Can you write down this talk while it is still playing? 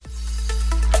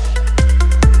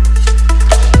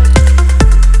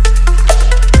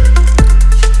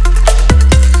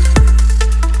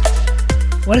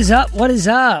is up? What is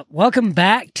up? Welcome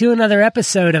back to another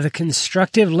episode of the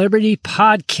Constructive Liberty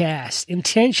Podcast,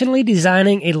 intentionally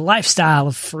designing a lifestyle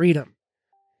of freedom.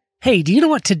 Hey, do you know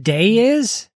what today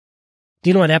is? Do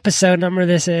you know what episode number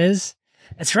this is?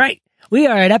 That's right. We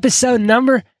are at episode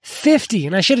number 50,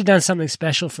 and I should have done something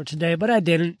special for today, but I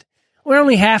didn't. We're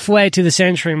only halfway to the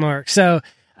century mark, so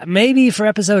maybe for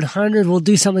episode 100, we'll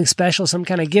do something special, some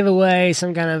kind of giveaway,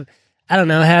 some kind of, I don't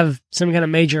know, have some kind of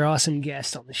major awesome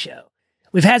guest on the show.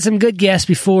 We've had some good guests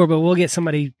before, but we'll get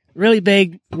somebody really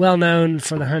big, well-known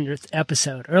for the 100th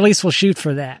episode, or at least we'll shoot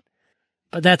for that.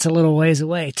 But that's a little ways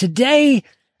away. Today,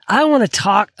 I want to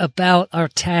talk about our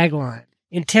tagline,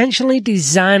 intentionally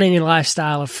designing a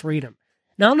lifestyle of freedom.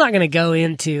 Now, I'm not going to go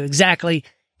into exactly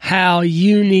how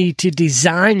you need to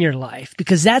design your life,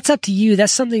 because that's up to you.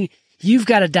 That's something you've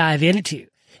got to dive into.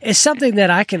 It's something that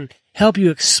I can help you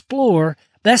explore.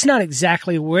 That's not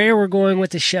exactly where we're going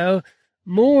with the show.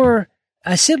 More,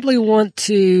 I simply want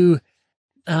to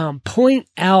point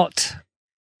out,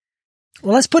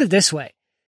 well, let's put it this way.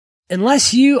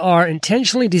 Unless you are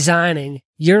intentionally designing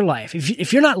your life,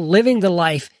 if you're not living the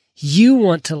life you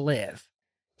want to live,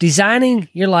 designing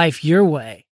your life your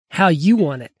way, how you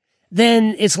want it,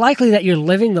 then it's likely that you're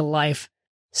living the life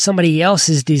somebody else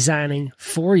is designing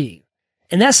for you.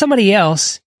 And that somebody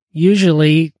else,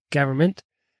 usually government,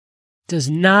 does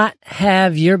not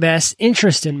have your best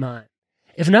interest in mind.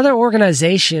 If another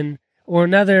organization or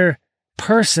another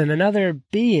person, another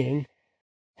being,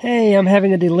 hey, I'm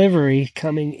having a delivery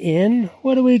coming in.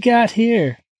 What do we got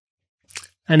here?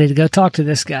 I need to go talk to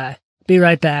this guy. Be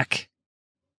right back.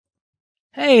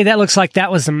 Hey, that looks like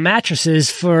that was the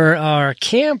mattresses for our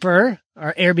camper,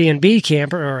 our Airbnb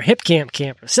camper, or Hip Camp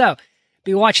camper. So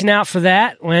be watching out for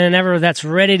that. Whenever that's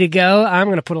ready to go, I'm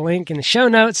going to put a link in the show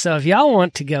notes. So if y'all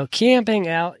want to go camping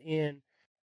out in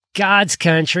God's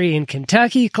country in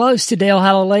Kentucky, close to Dale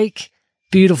Hollow Lake,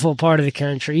 beautiful part of the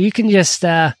country, you can just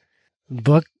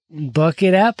book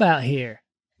it up out here.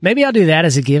 Maybe I'll do that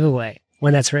as a giveaway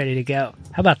when that's ready to go.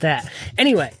 How about that?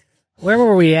 Anyway, where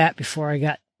were we at before I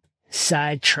got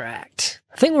sidetracked?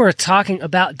 I think we were talking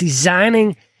about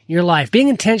designing your life, being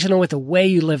intentional with the way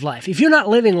you live life. If you're not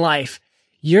living life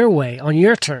your way, on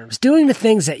your terms, doing the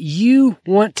things that you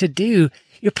want to do,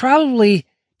 you're probably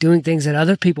doing things that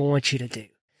other people want you to do.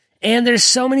 And there's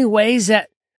so many ways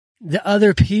that the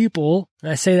other people,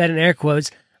 and I say that in air quotes,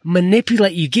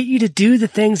 manipulate you, get you to do the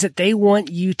things that they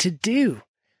want you to do.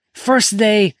 First,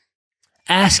 they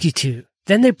ask you to,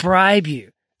 then they bribe you,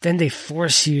 then they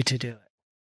force you to do it.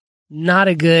 Not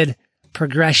a good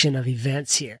progression of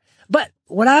events here. But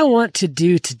what I want to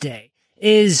do today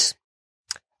is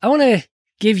I want to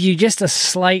give you just a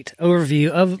slight overview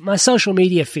of my social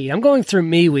media feed. I'm going through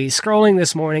MeWe, scrolling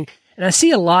this morning, and I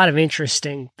see a lot of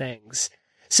interesting things.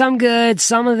 Some good,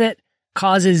 some of it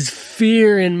causes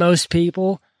fear in most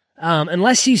people.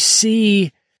 Unless you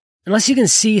can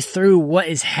see through what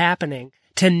is happening,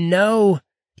 to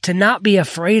not be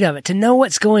afraid of it, to know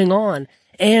what's going on.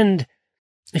 And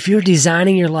if you're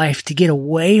designing your life to get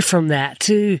away from that,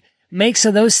 to make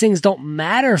so those things don't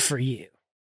matter for you,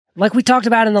 like we talked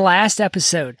about in the last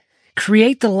episode,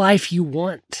 create the life you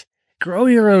want. Grow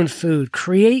your own food,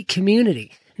 create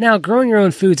community. Now, growing your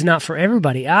own food's not for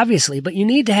everybody, obviously, but you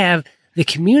need to have the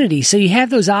community so you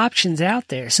have those options out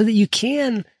there so that you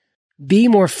can be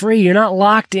more free. You're not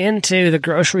locked into the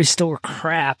grocery store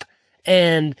crap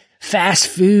and fast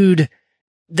food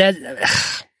that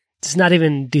it's not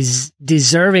even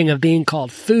deserving of being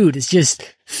called food. It's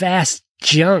just fast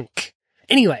junk.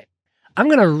 Anyway, I'm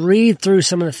going to read through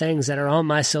some of the things that are on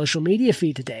my social media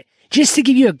feed today, just to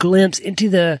give you a glimpse into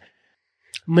the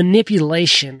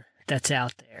manipulation that's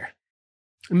out there.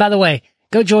 And by the way,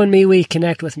 go join MeWe,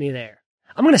 connect with me there.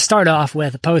 I'm going to start off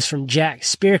with a post from Jack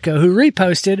Spirko, who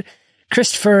reposted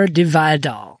Christopher de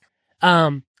Vidal.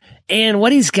 And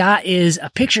what he's got is a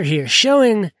picture here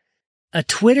showing a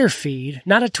Twitter feed,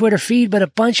 not a Twitter feed, but a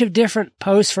bunch of different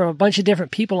posts from a bunch of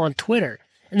different people on Twitter.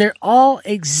 And they're all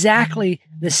exactly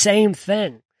the same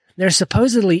thing. They're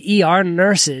supposedly ER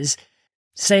nurses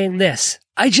saying this: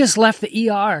 I just left the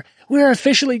ER. We're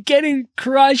officially getting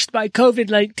crushed by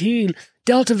COVID-19.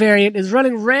 Delta variant is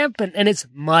running rampant, and it's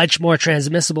much more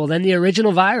transmissible than the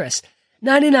original virus.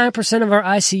 99% of our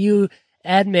ICU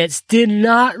admits did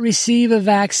not receive a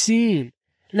vaccine.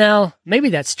 Now, maybe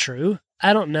that's true.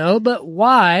 I don't know, but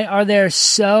why are there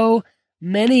so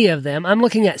many of them? I'm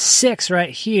looking at 6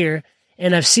 right here,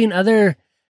 and I've seen other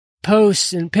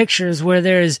posts and pictures where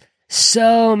there's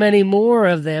so many more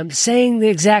of them saying the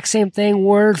exact same thing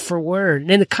word for word.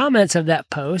 And in the comments of that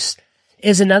post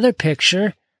is another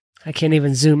picture. I can't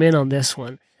even zoom in on this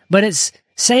one, but it's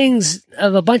sayings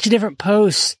of a bunch of different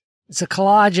posts. It's a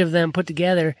collage of them put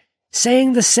together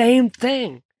saying the same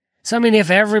thing. So, I mean, if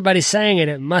everybody's saying it,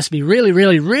 it must be really,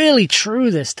 really, really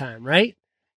true this time, right?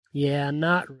 Yeah,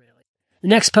 not really. The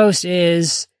next post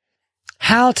is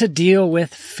how to deal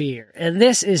with fear. And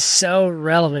this is so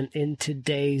relevant in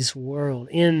today's world,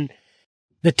 in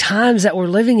the times that we're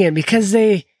living in, because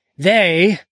they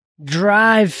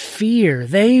drive fear.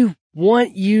 They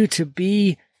want you to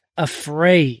be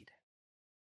afraid,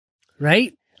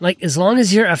 right? Like, as long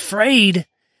as you're afraid,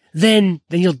 then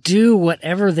you'll do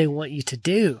whatever they want you to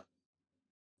do.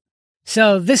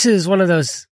 So this is one of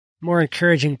those more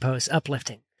encouraging posts,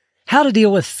 uplifting. How to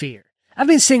deal with fear. I've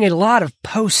been seeing a lot of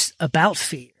posts about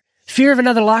fear. Fear of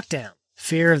another lockdown.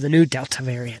 Fear of the new Delta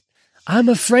variant. I'm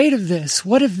afraid of this.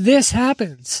 What if this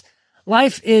happens?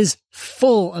 Life is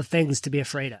full of things to be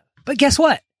afraid of. But guess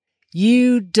what?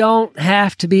 You don't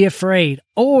have to be afraid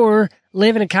or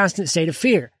live in a constant state of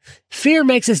fear. Fear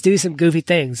makes us do some goofy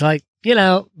things like,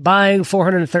 buying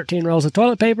 413 rolls of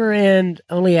toilet paper and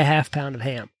only a half pound of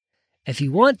ham. If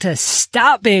you want to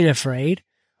stop being afraid,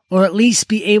 or at least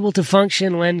be able to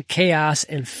function when chaos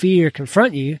and fear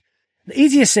confront you, the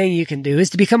easiest thing you can do is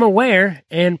to become aware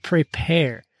and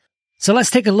prepare. So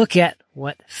let's take a look at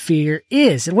what fear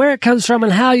is and where it comes from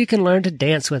and how you can learn to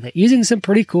dance with it using some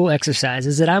pretty cool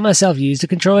exercises that I myself use to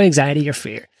control anxiety or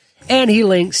fear. And he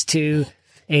links to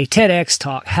a TEDx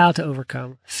talk, How to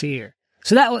Overcome Fear.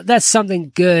 So that's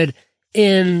something good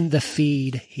in the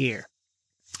feed here.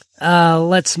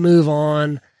 Let's move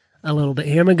on a little bit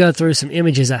here. I'm going to go through some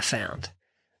images I found.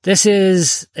 This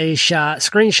is a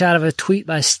screenshot of a tweet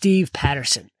by Steve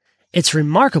Patterson. It's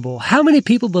remarkable how many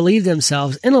people believe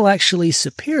themselves intellectually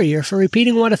superior for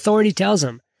repeating what authority tells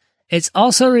them. It's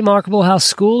also remarkable how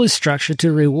school is structured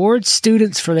to reward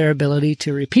students for their ability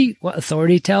to repeat what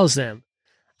authority tells them.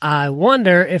 I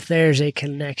wonder if there's a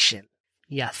connection.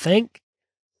 You think?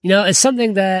 It's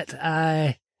something that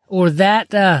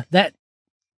that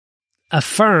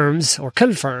affirms or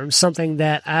confirms something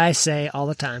that I say all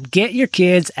the time. Get your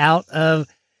kids out of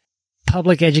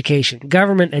public education,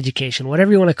 government education,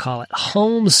 whatever you want to call it.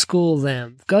 Homeschool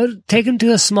them. Go take them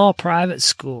to a small private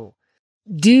school.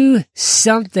 Do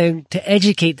something to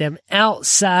educate them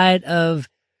outside of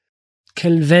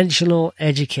conventional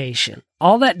education.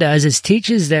 All that does is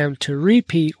teaches them to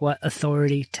repeat what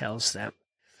authority tells them,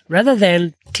 rather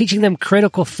than teaching them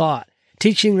critical thought,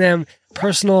 teaching them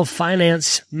personal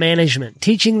finance management,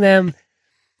 teaching them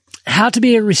how to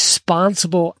be a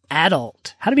responsible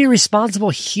adult, how to be a responsible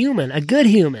human, a good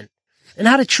human, and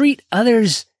how to treat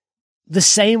others the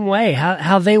same way,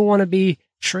 how they want to be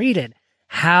treated,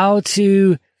 how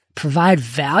to provide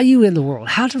value in the world,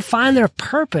 how to find their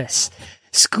purpose.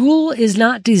 School is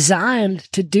not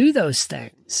designed to do those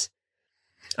things.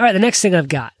 All right, the next thing I've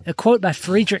got, a quote by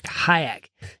Friedrich Hayek.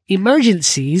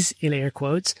 Emergencies, in air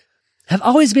quotes, have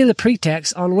always been the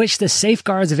pretext on which the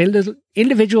safeguards of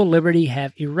individual liberty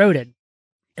have eroded.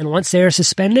 And once they are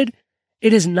suspended,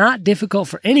 it is not difficult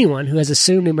for anyone who has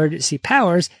assumed emergency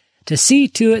powers to see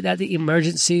to it that the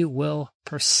emergency will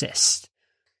persist.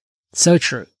 So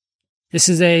true. This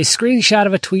is a screenshot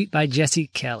of a tweet by Jesse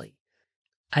Kelly.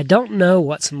 I don't know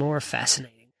what's more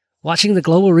fascinating. Watching the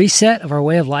global reset of our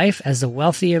way of life as the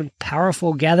wealthy and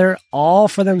powerful gather all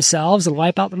for themselves and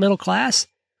wipe out the middle class,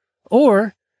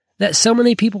 or that so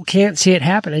many people can't see it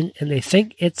happening and they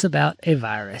think it's about a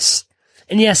virus.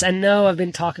 And yes, I know I've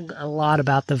been talking a lot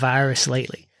about the virus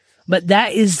lately, but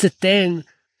that is the thing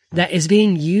that is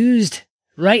being used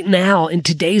right now in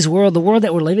today's world, the world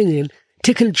that we're living in,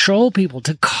 to control people,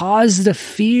 to cause the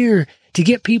fear, to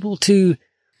get people to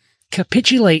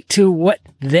capitulate to what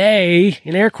they,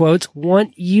 in air quotes,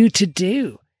 want you to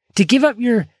do, to give up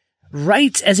your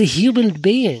rights as a human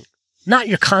being, not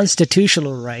your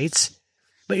constitutional rights,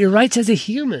 but your rights as a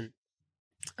human.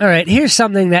 All right, here's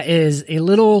something that is a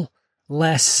little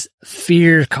less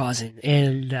fear-causing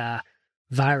and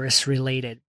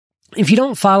virus-related. If you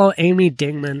don't follow Amy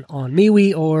Dingman on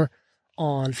MeWe or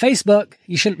on Facebook,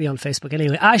 you shouldn't be on Facebook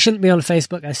anyway. I shouldn't be on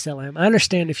Facebook. I still am. I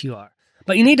understand if you are.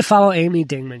 But you need to follow Amy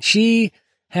Dingman. She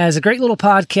has a great little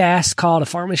podcast called A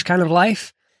Farmish Kind of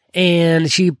Life,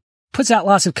 and she puts out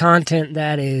lots of content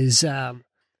that is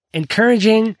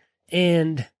encouraging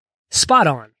and spot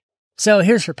on. So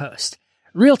here's her post.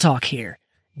 Real talk here.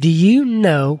 Do you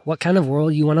know what kind of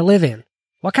world you want to live in?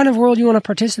 What kind of world you want to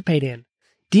participate in?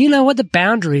 Do you know what the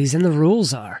boundaries and the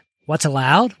rules are? What's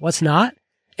allowed? What's not?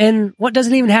 And what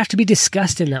doesn't even have to be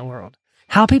discussed in that world?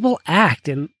 How people act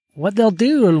and what they'll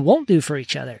do and won't do for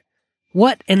each other.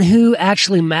 What and who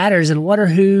actually matters and what or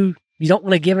who you don't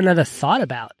want to give another thought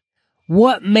about.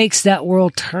 What makes that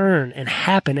world turn and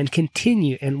happen and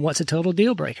continue, and what's a total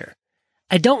deal breaker?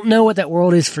 I don't know what that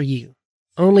world is for you.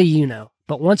 Only you know.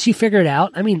 But once you figure it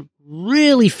out,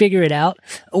 really figure it out,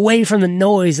 away from the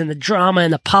noise and the drama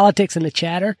and the politics and the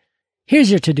chatter,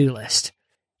 here's your to-do list.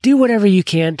 Do whatever you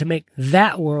can to make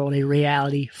that world a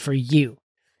reality for you.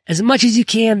 As much as you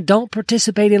can, don't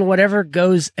participate in whatever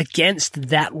goes against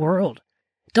that world.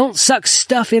 Don't suck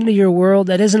stuff into your world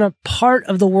that isn't a part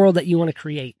of the world that you want to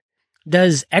create.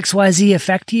 Does XYZ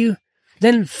affect you?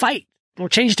 Then fight or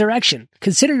change direction.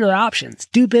 Consider your options.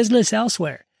 Do business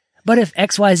elsewhere. But if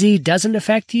XYZ doesn't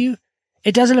affect you,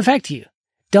 it doesn't affect you.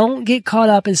 Don't get caught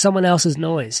up in someone else's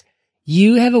noise.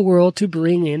 You have a world to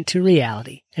bring into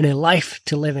reality and a life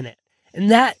to live in it. And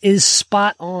that is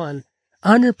spot on,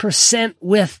 100%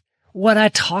 with what I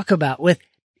talk about, with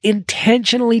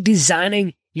intentionally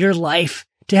designing your life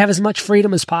to have as much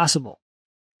freedom as possible.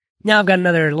 Now I've got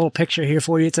another little picture here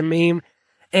for you. It's a meme,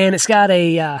 and it's got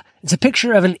it's a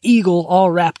picture of an eagle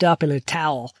all wrapped up in a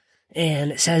towel.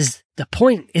 And it says, the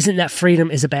point isn't that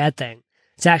freedom is a bad thing.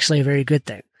 It's actually a very good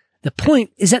thing. The point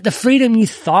is that the freedom you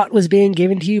thought was being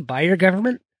given to you by your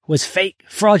government was fake,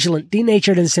 fraudulent,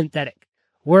 denatured, and synthetic.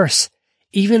 Worse,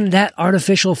 even that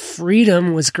artificial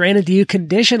freedom was granted to you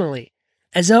conditionally,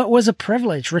 as though it was a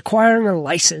privilege, requiring a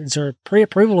license or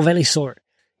pre-approval of any sort.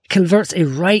 It converts a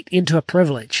right into a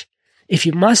privilege. If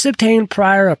you must obtain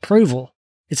prior approval,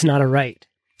 it's not a right.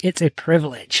 It's a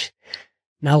privilege.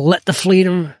 Now let the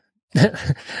freedom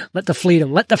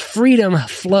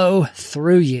flow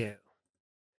through you.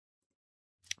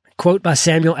 Quote by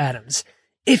Samuel Adams.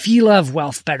 If ye love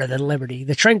wealth better than liberty,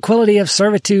 the tranquility of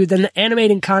servitude than the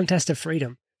animating contest of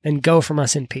freedom, then go from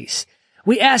us in peace.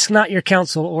 We ask not your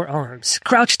counsel or arms.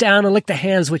 Crouch down and lick the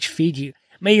hands which feed you.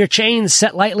 May your chains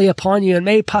set lightly upon you, and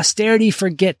may posterity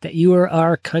forget that you are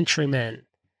our countrymen.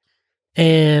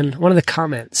 And one of the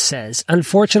comments says,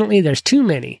 unfortunately, there's too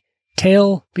many,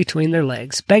 tail between their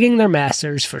legs, begging their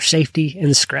masters for safety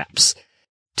and scraps.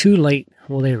 Too late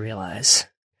will they realize.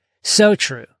 So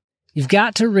true. You've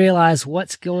got to realize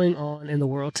what's going on in the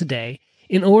world today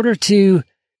in order to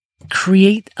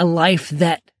create a life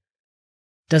that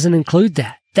doesn't include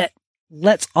that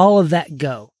lets all of that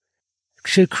go.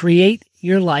 Should create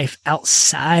your life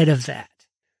outside of that.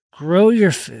 Grow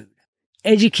your food.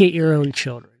 Educate your own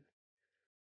children.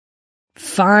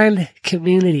 Find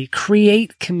community.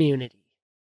 Create community.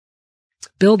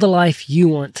 Build the life you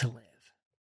want to live.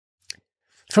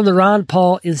 From the Ron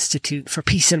Paul Institute for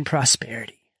Peace and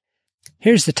Prosperity.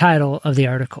 Here's the title of the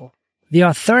article. The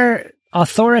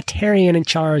authoritarian in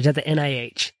charge at the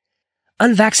NIH.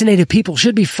 Unvaccinated people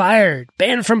should be fired,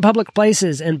 banned from public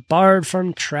places, and barred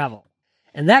from travel.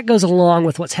 And that goes along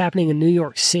with what's happening in New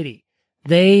York City.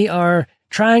 They are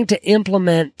trying to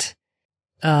implement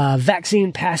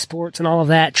vaccine passports and all of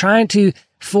that, trying to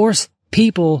force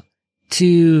people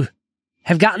to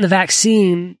have gotten the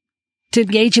vaccine to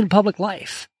engage in public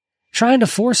life, trying to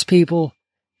force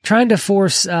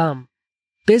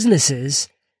businesses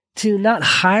to not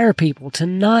hire people, to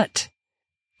not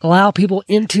allow people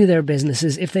into their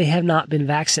businesses if they have not been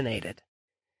vaccinated.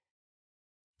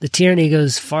 The tyranny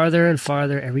goes farther and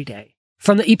farther every day.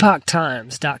 From the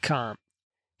epochtimes.com.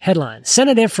 Headline,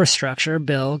 Senate infrastructure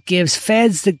bill gives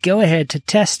feds the go-ahead to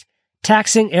test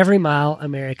taxing every mile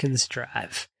Americans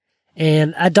drive.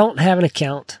 And I don't have an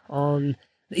account on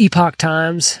the Epoch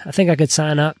Times. I think I could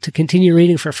sign up to continue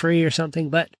reading for free or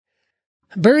something, but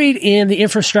buried in the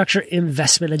Infrastructure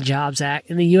Investment and Jobs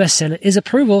Act in the U.S. Senate is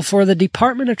approval for the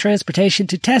Department of Transportation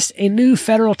to test a new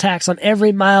federal tax on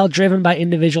every mile driven by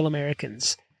individual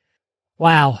Americans.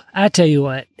 Wow, I tell you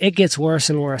what, it gets worse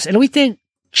and worse. And we think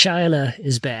China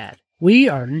is bad. We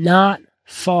are not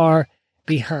far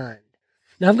behind.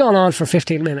 Now, I've gone on for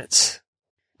 15 minutes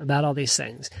about all these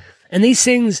things. And these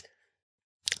things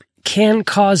can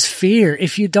cause fear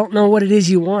if you don't know what it is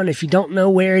you want, if you don't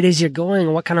know where it is you're going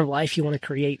and what kind of life you want to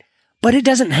create. But it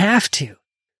doesn't have to.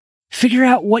 Figure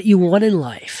out what you want in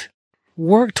life.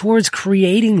 Work towards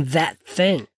creating that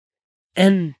thing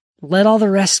and let all the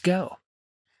rest go.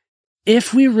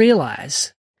 If we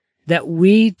realize that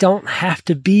we don't have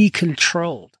to be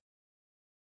controlled,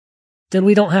 then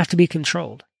we don't have to be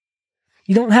controlled.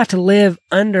 You don't have to live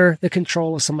under the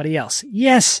control of somebody else.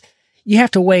 Yes, you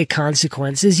have to weigh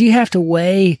consequences. You have to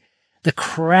weigh the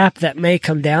crap that may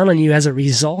come down on you as a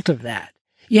result of that.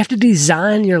 You have to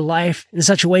design your life in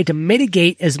such a way to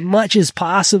mitigate as much as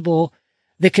possible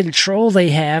the control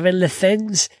they have and the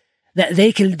things that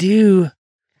they can do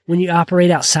when you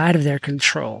operate outside of their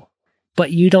control.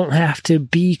 But you don't have to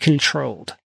be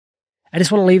controlled. I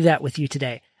just want to leave that with you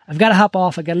today. I've got to hop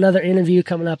off. I got another interview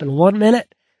coming up in 1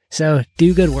 minute. So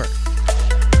do good work.